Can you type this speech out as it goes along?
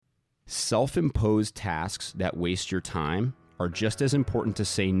Self-imposed tasks that waste your time are just as important to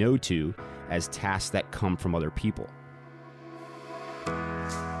say no to as tasks that come from other people.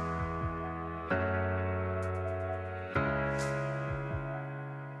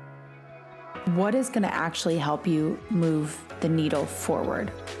 What is going to actually help you move the needle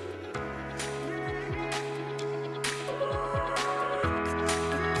forward?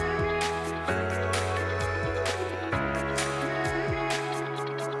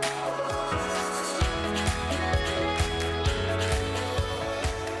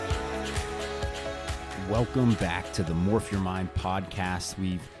 Welcome back to the Morph Your Mind podcast.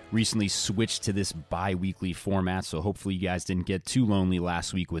 We've recently switched to this bi-weekly format, so hopefully you guys didn't get too lonely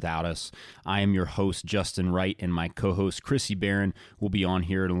last week without us. I am your host, Justin Wright, and my co-host, Chrissy Barron, will be on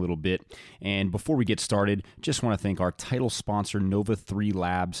here in a little bit. And before we get started, just want to thank our title sponsor, Nova 3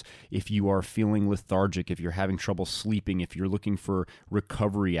 Labs. If you are feeling lethargic, if you're having trouble sleeping, if you're looking for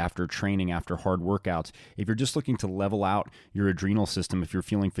recovery after training, after hard workouts, if you're just looking to level out your adrenal system, if you're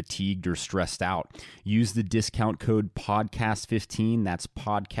feeling fatigued or stressed out, use the discount code PODCAST15, that's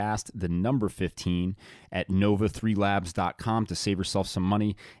podcast, the number 15, at nova3labs.com to save yourself some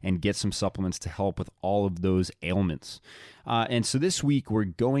money and get some supplements to help with all of those ailments. And so this week we're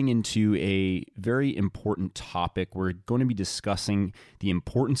going into a very important topic. We're going to be discussing the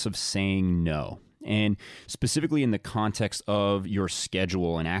importance of saying no. And specifically in the context of your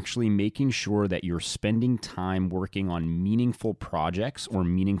schedule and actually making sure that you're spending time working on meaningful projects or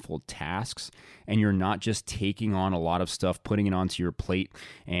meaningful tasks, and you're not just taking on a lot of stuff, putting it onto your plate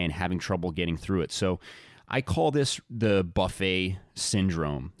and having trouble getting through it. So I call this the buffet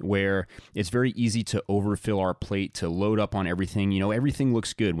syndrome, where it's very easy to overfill our plate, to load up on everything. You know, everything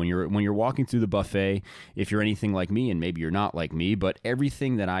looks good when you're walking through the buffet. If you're anything like me, and maybe you're not like me, but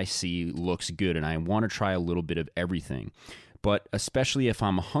everything that I see looks good, and I want to try a little bit of everything. But especially if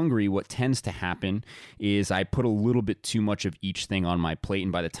I'm hungry, what tends to happen is I put a little bit too much of each thing on my plate,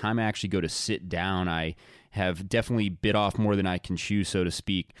 and by the time I actually go to sit down, I have definitely bit off more than I can chew, so to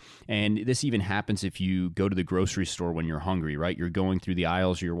speak. And this even happens if you go to the grocery store when you're hungry, right? You're going through the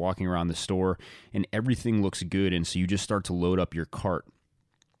aisles, you're walking around the store, and everything looks good, and so you just start to load up your cart.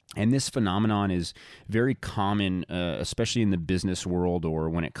 And this phenomenon is very common, especially in the business world or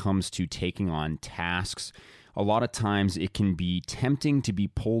when it comes to taking on tasks. A lot of times it can be tempting to be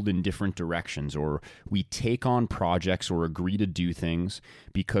pulled in different directions, or we take on projects or agree to do things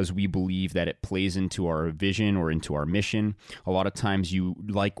because we believe that it plays into our vision or into our mission. A lot of times you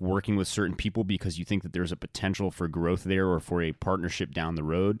like working with certain people because you think that there's a potential for growth there or for a partnership down the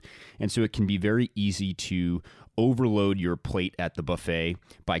road. And so it can be very easy to overload your plate at the buffet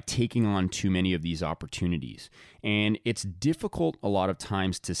by taking on too many of these opportunities. And it's difficult a lot of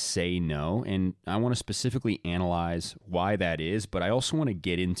times to say no. And I want to specifically analyze why that is, but I also want to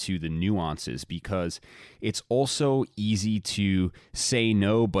get into the nuances, because it's also easy to say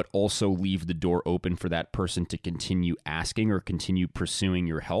no, but also leave the door open for that person to continue asking or continue pursuing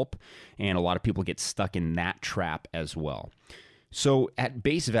your help. And a lot of people get stuck in that trap as well. So at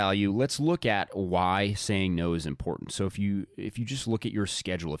base value, let's look at why saying no is important. So if you just look at your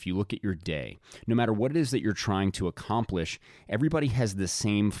schedule, if you look at your day, no matter what it is that you're trying to accomplish, everybody has the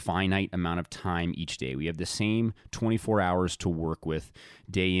same finite amount of time each day. We have the same 24 hours to work with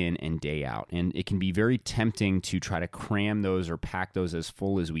day in and day out. And it can be very tempting to try to cram those or pack those as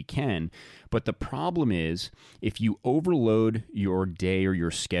full as we can. But the problem is, if you overload your day or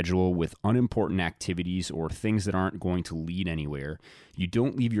your schedule with unimportant activities or things that aren't going to lead anywhere, you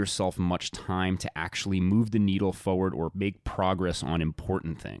don't leave yourself much time to actually move the needle forward or make progress on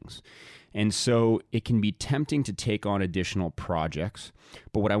important things. And so it can be tempting to take on additional projects.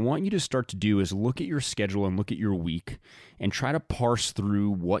 But what I want you to start to do is look at your schedule and look at your week and try to parse through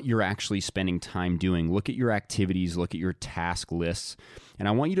what you're actually spending time doing. Look at your activities, look at your task lists. And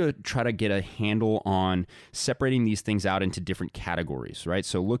I want you to try to get a handle on separating these things out into different categories, right?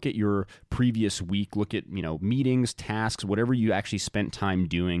 So look at your previous week, look at, meetings, tasks, whatever you actually spent time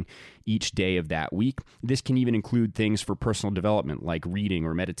doing each day of that week. This can even include things for personal development like reading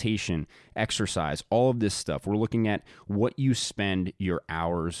or meditation, exercise, all of this stuff. We're looking at what you spend your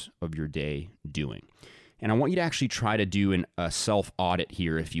hours of your day doing. And I want you to actually try to do a self-audit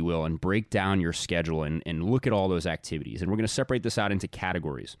here, if you will, and break down your schedule and look at all those activities. And we're going to separate this out into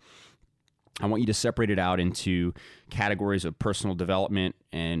categories. I want you to separate it out into categories of personal development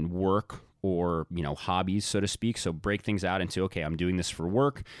and work, or, hobbies, so to speak. So break things out into, okay, I'm doing this for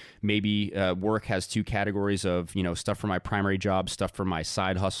work. Maybe work has two categories of, stuff for my primary job, stuff for my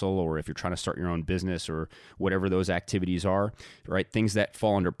side hustle, or if you're trying to start your own business or whatever those activities are, right? Things that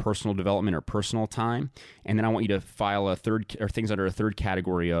fall under personal development or personal time. And then I want you to file things under a third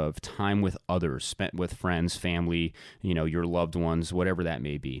category of time with others, spent with friends, family, your loved ones, whatever that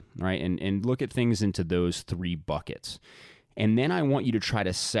may be, right? And look at things into those three buckets. And then I want you to try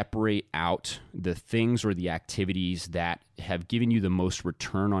to separate out the things or the activities that have given you the most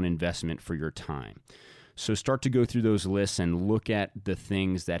return on investment for your time. So start to go through those lists and look at the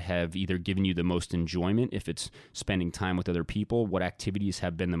things that have either given you the most enjoyment, if it's spending time with other people, what activities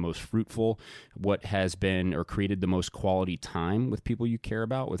have been the most fruitful, what has been or created the most quality time with people you care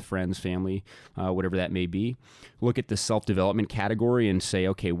about, with friends, family, whatever that may be. Look at the self-development category and say,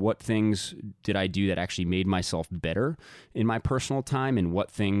 okay, what things did I do that actually made myself better in my personal time, and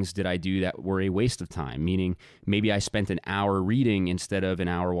what things did I do that were a waste of time? Meaning maybe I spent an hour reading instead of an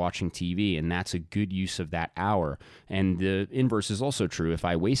hour watching TV, and that's a good use of that hour. And the inverse is also true. If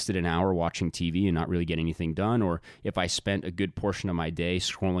I wasted an hour watching TV and not really get anything done, or if I spent a good portion of my day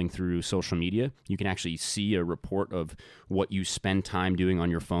scrolling through social media, you can actually see a report of what you spend time doing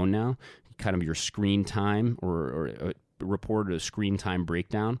on your phone now, kind of your screen time, or a report, a screen time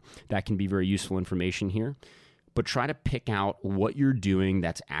breakdown. That can be very useful information here. But try to pick out what you're doing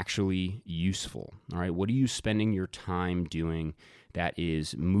that's actually useful. All right, what are you spending your time doing that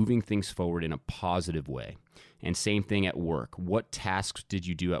is moving things forward in a positive way? And same thing at work. What tasks did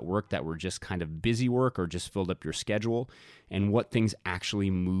you do at work that were just kind of busy work or just filled up your schedule? And what things actually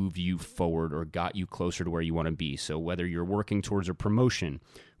move you forward or got you closer to where you want to be? So whether you're working towards a promotion,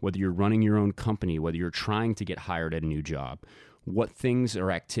 whether you're running your own company, whether you're trying to get hired at a new job, what things or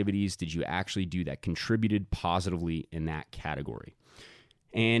activities did you actually do that contributed positively in that category?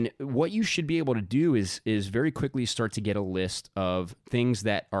 And what you should be able to do is very quickly start to get a list of things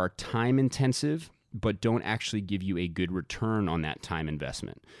that are time intensive, but don't actually give you a good return on that time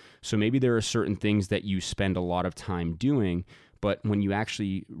investment. So maybe there are certain things that you spend a lot of time doing, but when you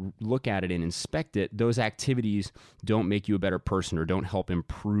actually look at it and inspect it, those activities don't make you a better person or don't help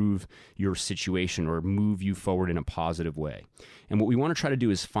improve your situation or move you forward in a positive way. And what we want to try to do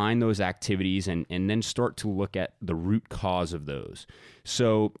is find those activities and then start to look at the root cause of those.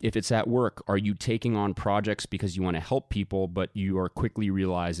 So if it's at work, are you taking on projects because you want to help people, but you are quickly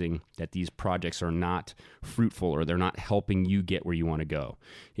realizing that these projects are not fruitful or they're not helping you get where you want to go?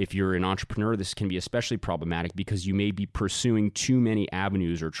 If you're an entrepreneur, this can be especially problematic because you may be pursuing too many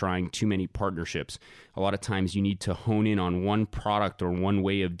avenues or trying too many partnerships. A lot of times you need to hone in on one product or one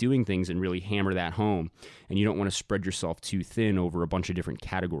way of doing things and really hammer that home. And you don't want to spread yourself too thin over a bunch of different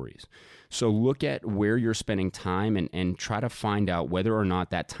categories. So look at where you're spending time and try to find out whether or not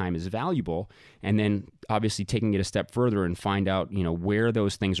that time is valuable. And then obviously taking it a step further and find out, where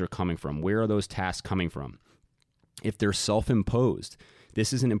those things are coming from. Where are those tasks coming from? If they're self-imposed,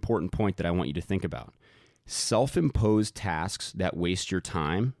 this is an important point that I want you to think about. Self-imposed tasks that waste your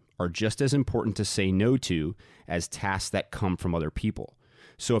time are just as important to say no to as tasks that come from other people.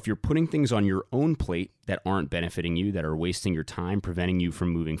 So if you're putting things on your own plate that aren't benefiting you, that are wasting your time, preventing you from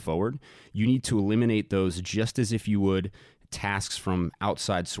moving forward, you need to eliminate those just as if you would tasks from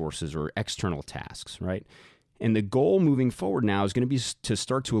outside sources or external tasks, right? And the goal moving forward now is going to be to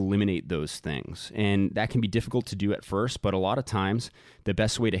start to eliminate those things. And that can be difficult to do at first, but a lot of times the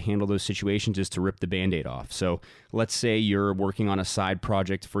best way to handle those situations is to rip the Band-Aid off. So let's say you're working on a side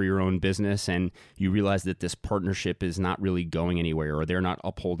project for your own business and you realize that this partnership is not really going anywhere or they're not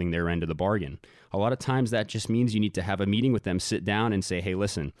upholding their end of the bargain. A lot of times that just means you need to have a meeting with them, sit down and say, hey,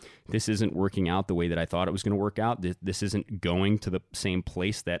 listen, this isn't working out the way that I thought it was going to work out. This isn't going to the same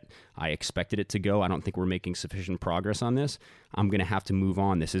place that I expected it to go. I don't think we're making sufficient progress on this. I'm going to have to move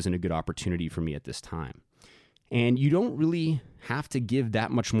on. This isn't a good opportunity for me at this time. And you don't really have to give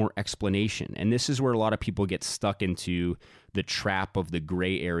that much more explanation. And this is where a lot of people get stuck into the trap of the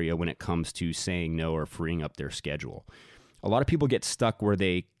gray area when it comes to saying no or freeing up their schedule. A lot of people get stuck where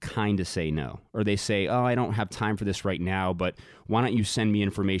they kind of say no, or they say, oh, I don't have time for this right now, but why don't you send me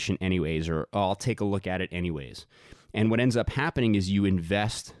information anyways, or oh, I'll take a look at it anyways. And what ends up happening is you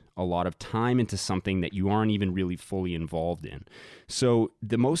invest a lot of time into something that you aren't even really fully involved in. So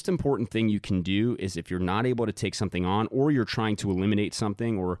the most important thing you can do is if you're not able to take something on, or you're trying to eliminate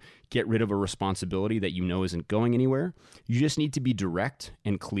something or get rid of a responsibility that you know isn't going anywhere, you just need to be direct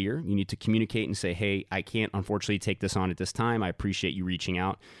and clear. You need to communicate and say, hey, I can't unfortunately take this on at this time. I appreciate you reaching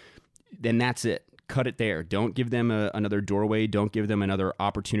out. Then that's it. cut it there. Don't give them another doorway. Don't give them another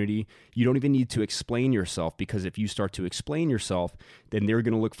opportunity. You don't even need to explain yourself, because if you start to explain yourself, then they're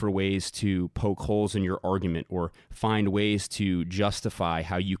going to look for ways to poke holes in your argument or find ways to justify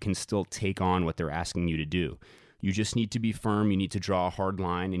how you can still take on what they're asking you to do. You just need to be firm. You need to draw a hard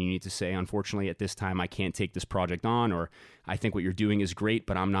line, and you need to say, unfortunately, at this time, I can't take this project on, or I think what you're doing is great,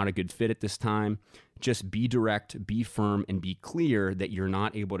 but I'm not a good fit at this time. Just be direct, be firm, and be clear that you're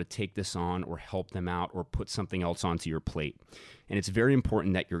not able to take this on or help them out or put something else onto your plate. And it's very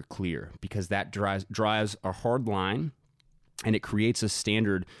important that you're clear, because that drives a hard line, and it creates a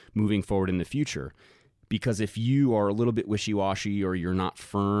standard moving forward in the future. Because if you are a little bit wishy-washy, or you're not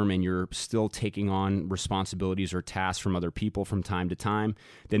firm and you're still taking on responsibilities or tasks from other people from time to time,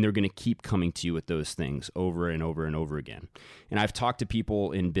 then they're going to keep coming to you with those things over and over and over again. And I've talked to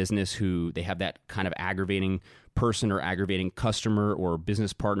people in business who they have that kind of aggravating person or aggravating customer or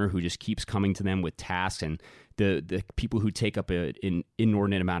business partner who just keeps coming to them with tasks, and the people who take up an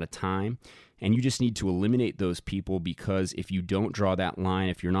inordinate amount of time. And you just need to eliminate those people, because if you don't draw that line,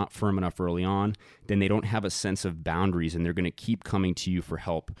 if you're not firm enough early on, then they don't have a sense of boundaries, and they're going to keep coming to you for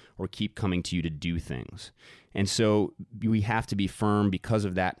help or keep coming to you to do things. And so we have to be firm because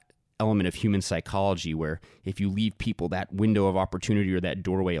of that element of human psychology, where if you leave people that window of opportunity or that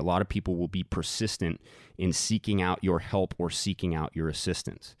doorway, a lot of people will be persistent in seeking out your help or seeking out your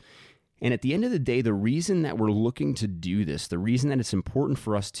assistance. And at the end of the day, the reason that we're looking to do this, the reason that it's important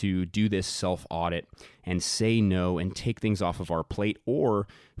for us to do this self-audit and say no and take things off of our plate or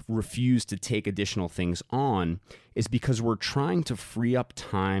refuse to take additional things on, is because we're trying to free up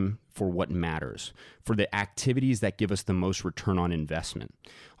time for what matters, for the activities that give us the most return on investment.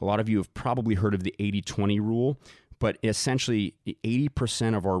 A lot of you have probably heard of the 80-20 rule, but essentially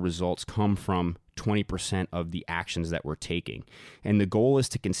 80% of our results come from 20% of the actions that we're taking. And the goal is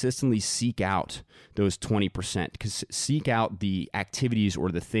to consistently seek out those 20%, seek out the activities or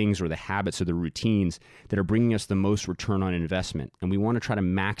the things or the habits or the routines that are bringing us the most return on investment. And we want to try to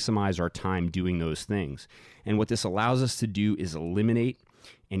maximize our time doing those things. And what this allows us to do is eliminate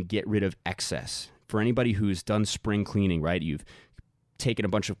and get rid of excess. For anybody who's done spring cleaning, right? You've taken a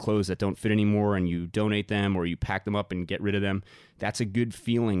bunch of clothes that don't fit anymore and you donate them or you pack them up and get rid of them. That's a good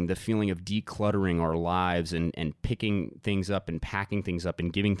feeling, the feeling of decluttering our lives and picking things up and packing things up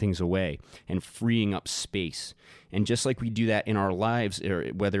and giving things away and freeing up space. And just like we do that in our lives,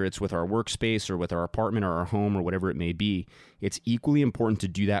 whether it's with our workspace or with our apartment or our home or whatever it may be, it's equally important to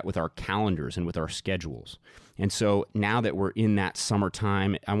do that with our calendars and with our schedules. And so now that we're in that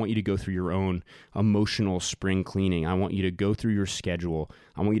summertime, I want you to go through your own emotional spring cleaning. I want you to go through your schedule.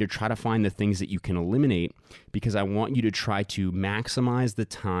 I want you to try to find the things that you can eliminate, because I want you to try to maximize the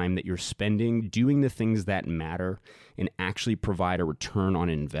time that you're spending doing the things that matter and actually provide a return on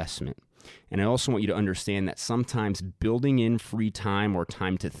investment. And I also want you to understand that sometimes building in free time or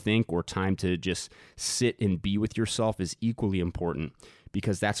time to think or time to just sit and be with yourself is equally important,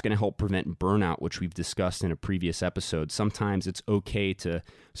 because that's going to help prevent burnout, which we've discussed in a previous episode. Sometimes it's okay to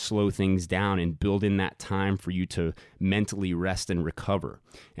slow things down and build in that time for you to mentally rest and recover.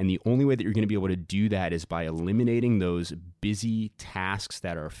 And the only way that you're going to be able to do that is by eliminating those busy tasks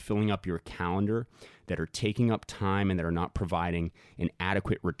that are filling up your calendar, that are taking up time and that are not providing an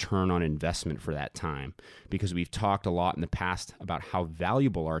adequate return on investment for that time. Because we've talked a lot in the past about how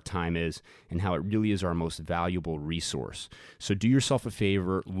valuable our time is and how it really is our most valuable resource. So do yourself a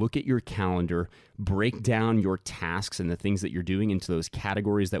favor, look at your calendar, break down your tasks and the things that you're doing into those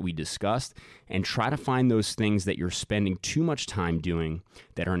categories that we discussed, and try to find those things that you're spending too much time doing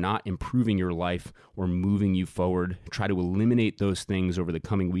that are not improving your life or moving you forward. Try to eliminate those things over the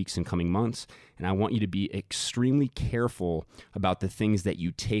coming weeks and coming months. And I want you to be extremely careful about the things that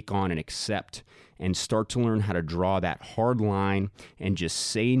you take on and accept, and start to learn how to draw that hard line and just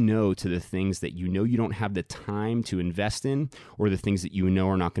say no to the things that you know you don't have the time to invest in, or the things that you know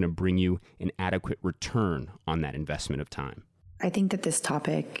are not going to bring you an adequate return on that investment of time. I think that this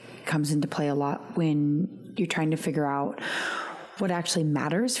topic comes into play a lot when you're trying to figure out what actually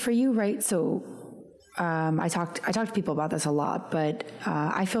matters for you, right? So I talk to people about this a lot, but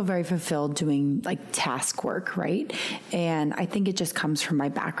I feel very fulfilled doing like task work, right? And I think it just comes from my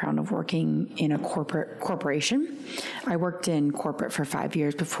background of working in a corporation. I worked in corporate for 5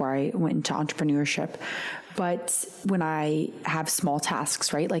 years before I went into entrepreneurship. But when I have small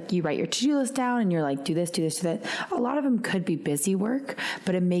tasks, right, like you write your to-do list down and you're like, do this, do that. A lot of them could be busy work,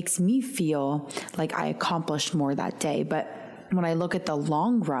 but it makes me feel like I accomplished more that day. But when I look at the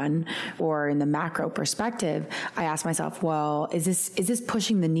long run or in the macro perspective, I ask myself, well, is this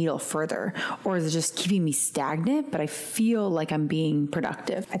pushing the needle further, or is it just keeping me stagnant, but I feel like I'm being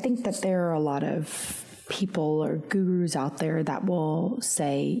productive? I think that there are a lot of people or gurus out there that will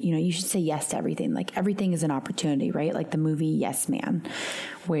say, you should say yes to everything. Like everything is an opportunity, right? Like the movie Yes Man,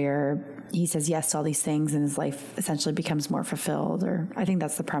 where he says yes to all these things and his life essentially becomes more fulfilled, or I think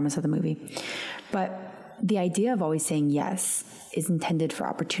that's the premise of the movie. But the idea of always saying yes is intended for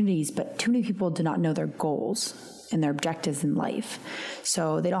opportunities, but too many people do not know their goals and their objectives in life.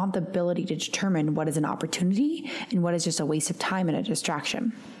 So they don't have the ability to determine what is an opportunity and what is just a waste of time and a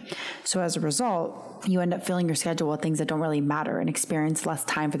distraction. So as a result, you end up filling your schedule with things that don't really matter and experience less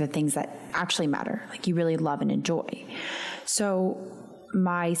time for the things that actually matter, like you really love and enjoy. So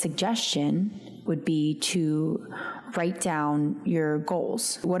my suggestion would be to write down your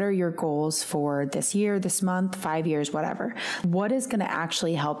goals. What are your goals for this year, this month, 5 years, whatever? What is going to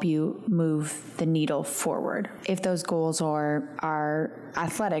actually help you move the needle forward? If those goals are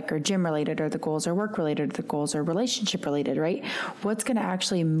athletic or gym related, or the goals are work related, or the goals are relationship related, right? What's going to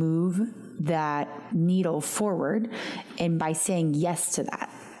actually move that needle forward? And by saying yes to that.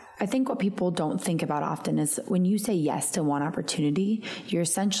 I think what people don't think about often is when you say yes to one opportunity, you're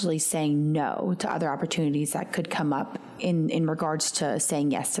essentially saying no to other opportunities that could come up in regards to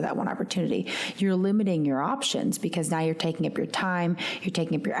saying yes to that one opportunity. You're limiting your options because now you're taking up your time, you're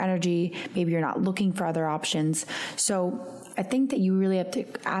taking up your energy, maybe you're not looking for other options. So I think that you really have to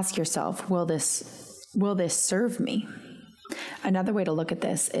ask yourself, will this serve me? Another way to look at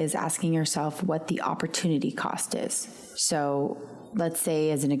this is asking yourself what the opportunity cost is. So let's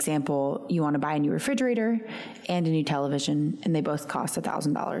say, as an example, you want to buy a new refrigerator and a new television, and they both cost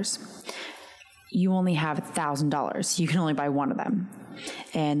 $1,000. You only have $1,000. You can only buy one of them.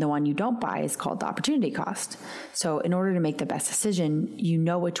 And the one you don't buy is called the opportunity cost. So in order to make the best decision, you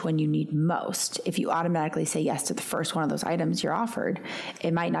know which one you need most. If you automatically say yes to the first one of those items you're offered,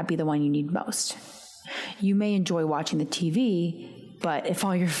 it might not be the one you need most. You may enjoy watching the TV, but if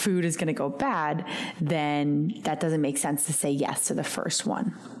all your food is going to go bad, then that doesn't make sense to say yes to the first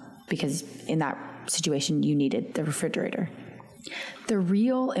one, because in that situation, you needed the refrigerator. The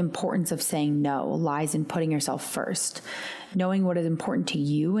real importance of saying no lies in putting yourself first, knowing what is important to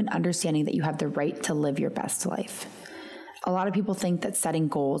you and understanding that you have the right to live your best life. A lot of people think that setting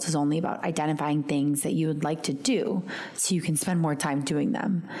goals is only about identifying things that you would like to do so you can spend more time doing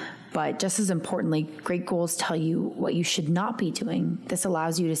them. But just as importantly, great goals tell you what you should not be doing. This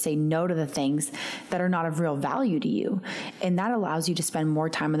allows you to say no to the things that are not of real value to you. And that allows you to spend more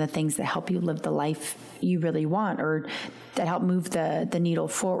time on the things that help you live the life you really want, or that help move the needle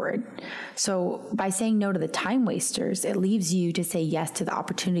forward. So by saying no to the time wasters, it leaves you to say yes to the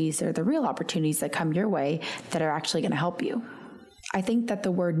opportunities, or the real opportunities that come your way that are actually going to help you. I think that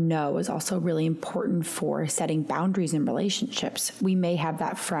the word no is also really important for setting boundaries in relationships. We may have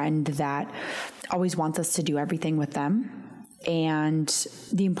that friend that always wants us to do everything with them. And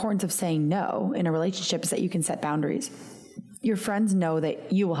the importance of saying no in a relationship is that you can set boundaries. Your friends know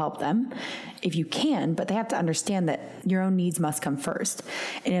that you will help them if you can, but they have to understand that your own needs must come first.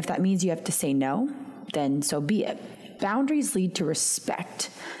 And if that means you have to say no, then so be it. Boundaries lead to respect,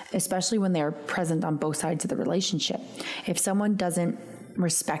 especially when they are present on both sides of the relationship. If someone doesn't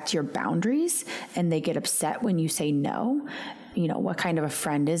respect your boundaries and they get upset when you say no, what kind of a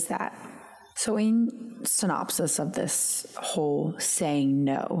friend is that? So in synopsis of this whole saying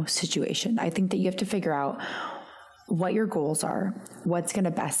no situation, I think that you have to figure out what your goals are, what's going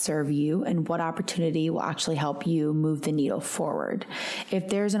to best serve you, and what opportunity will actually help you move the needle forward. If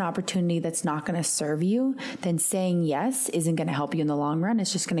there's an opportunity that's not going to serve you, then saying yes isn't going to help you in the long run.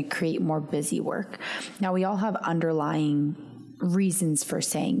 It's just going to create more busy work. Now, we all have underlying reasons for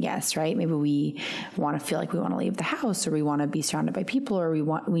saying yes, right? Maybe we want to feel like we want to leave the house, or we want to be surrounded by people, or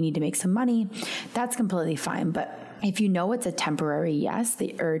we need to make some money. That's completely fine. But if you know it's a temporary yes,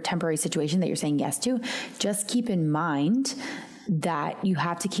 or temporary situation that you're saying yes to, just keep in mind that you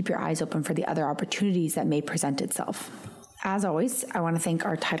have to keep your eyes open for the other opportunities that may present itself. As always, I want to thank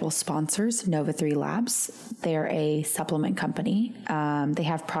our title sponsors, Nova3 Labs. They're a supplement company. They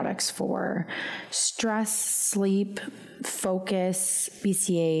have products for stress, sleep, focus,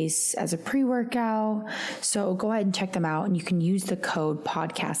 BCAAs as a pre-workout. So go ahead and check them out, and you can use the code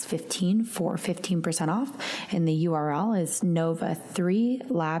podcast15 for 15% off. And the URL is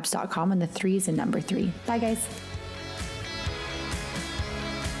nova3labs.com, and the 3 is a number 3. Bye, guys.